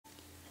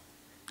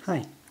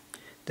Hi,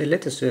 the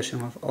latest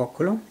version of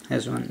Oculo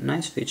has one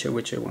nice feature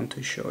which I want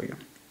to show you.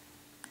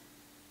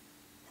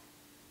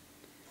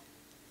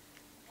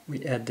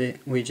 We add the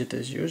widget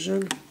as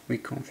usual, we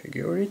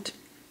configure it.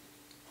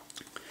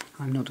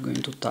 I'm not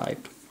going to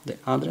type the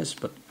address,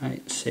 but I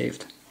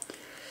saved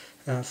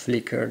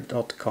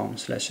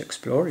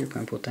flickr.com/explore. You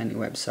can put any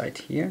website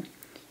here.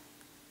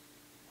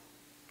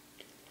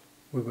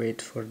 We wait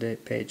for the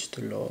page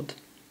to load,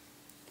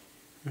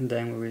 and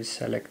then we will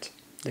select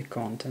the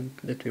content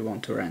that we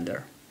want to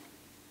render.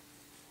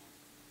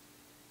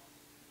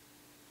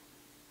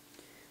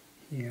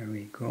 Here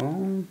we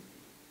go.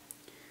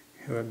 We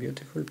have a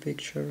beautiful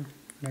picture.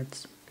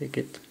 Let's pick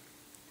it.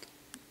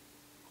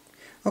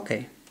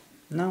 Okay,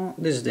 now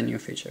this is the new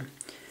feature.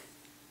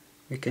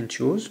 We can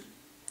choose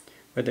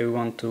whether we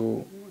want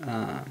to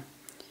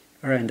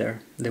render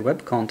the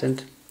web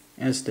content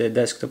as the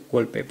desktop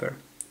wallpaper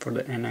for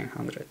the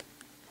N900.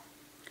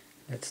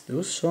 Let's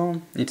do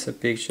so. It's a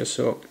picture,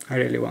 so I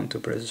really want to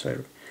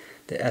preserve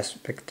the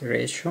aspect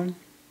ratio,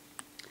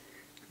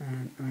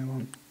 and I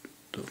want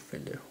to fill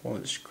the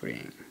whole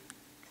screen.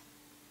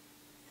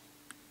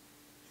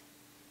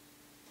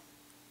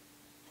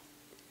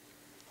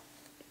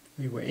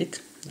 We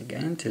wait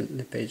again till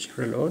the page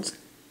reloads.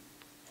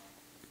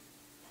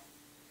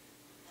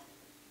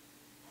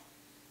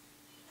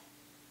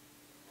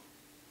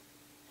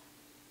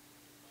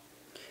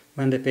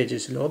 When the page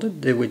is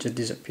loaded, the widget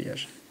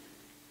disappears.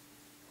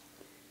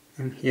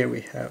 And here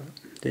we have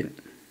the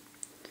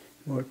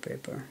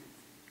wallpaper.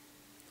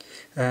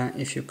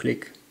 If you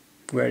click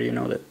where you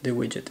know that the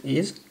widget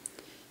is,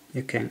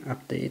 you can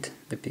update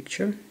the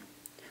picture.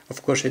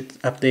 Of course,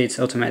 it updates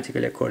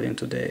automatically according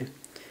to the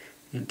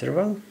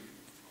interval.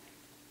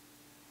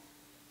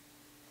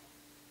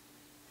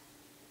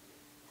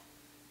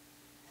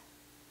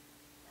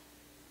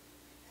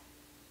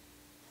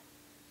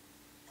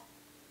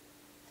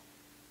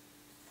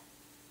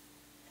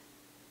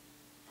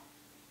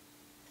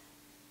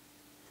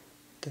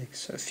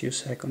 Takes a few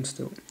seconds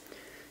to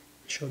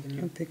show the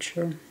new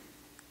picture.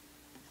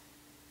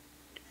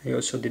 I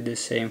also did the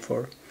same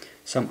for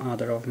some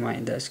other of my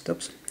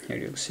desktops. Here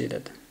you see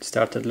that it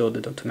started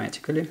loaded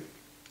automatically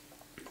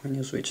when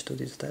you switch to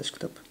this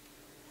desktop.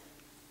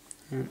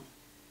 And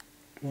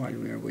while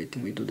we are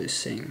waiting, we do the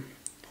same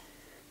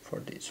for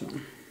this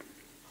one.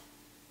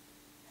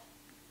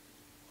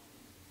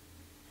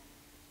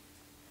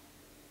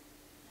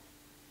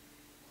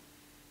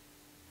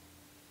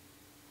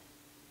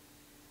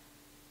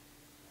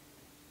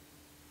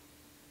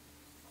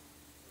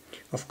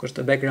 Of course,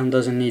 the background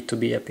doesn't need to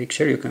be a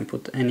picture, you can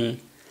put any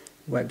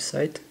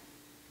website.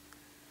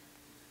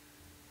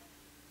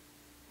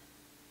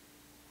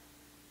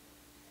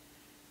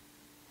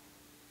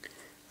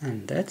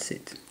 And that's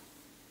it.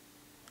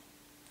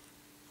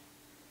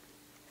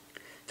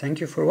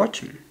 Thank you for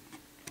watching.